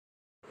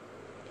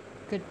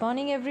Good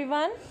morning,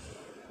 everyone.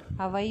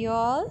 How are you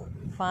all?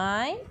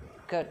 Fine?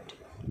 Good.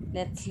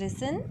 Let's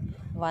listen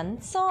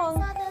one song.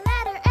 Saw the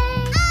letter A.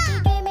 He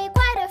gave me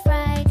quite a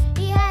fright.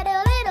 He had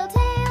a little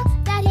tail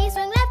that he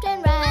swung left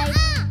and right.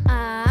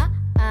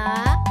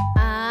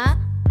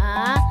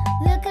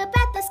 Look up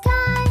at the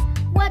sky.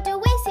 What do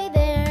we see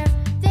there?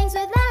 Things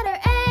with letter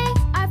A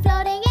are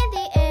floating in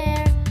the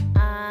air.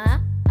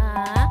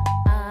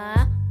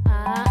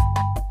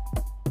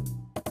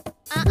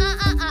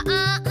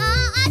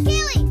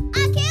 Achilles,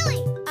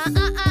 Achilles.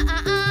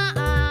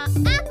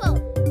 Apple,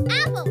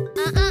 apple.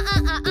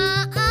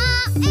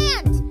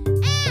 Ant,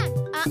 ant.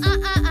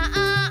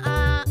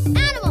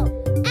 Animal,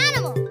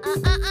 animal.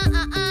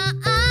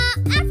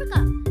 Africa,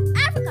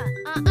 Africa.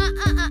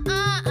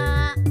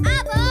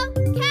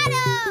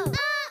 Avocado.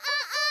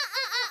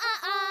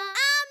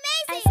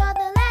 Amazing. I saw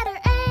the letter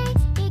A.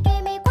 He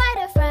gave me quite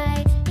a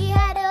fright. He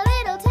had a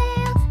little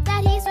tail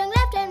that he swung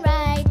left and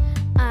right.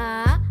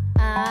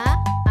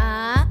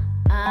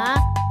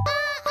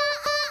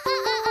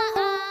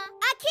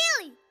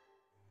 Achilles.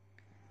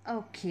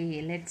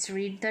 Okay, let's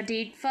read the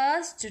date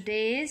first.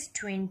 Today is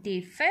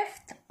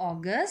 25th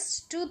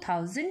August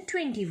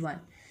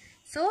 2021.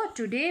 So,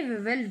 today we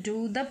will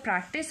do the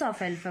practice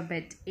of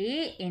alphabet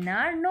A in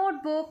our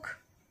notebook.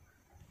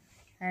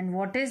 And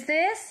what is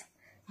this?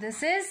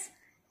 This is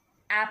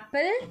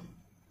apple.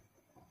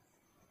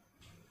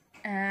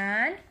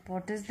 And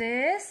what is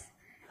this?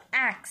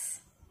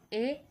 Axe.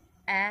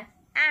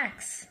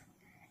 Axe.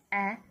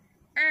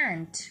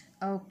 Ant.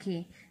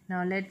 Okay.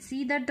 Now let's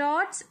see the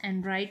dots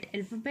and write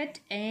alphabet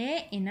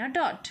A in a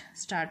dot.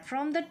 Start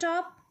from the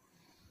top.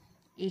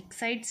 एक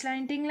side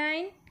slanting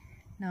line.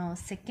 Now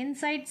second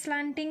side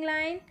slanting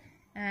line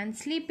and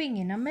sleeping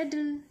in a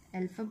middle.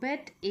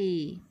 Alphabet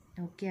A.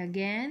 Okay,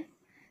 again.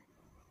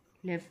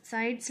 Left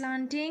side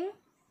slanting.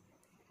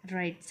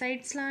 Right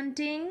side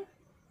slanting.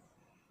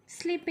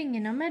 Sleeping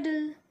in a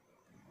middle.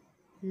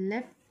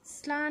 Left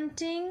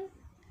slanting.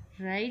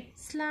 Right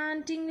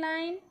slanting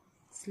line.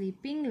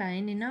 Sleeping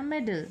line in a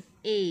middle.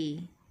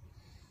 A.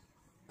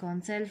 कौन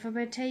सा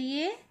alphabet है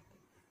ये?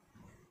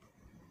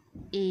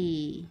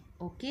 A.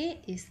 Okay,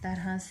 इस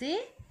तरह से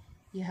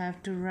you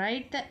have to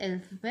write the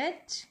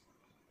alphabet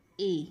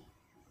A.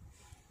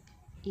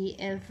 A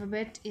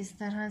alphabet इस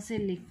तरह से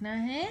लिखना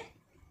है.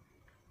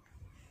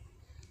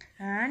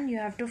 And you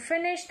have to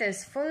finish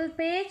this full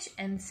page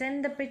and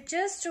send the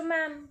pictures to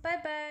ma'am.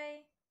 Bye bye.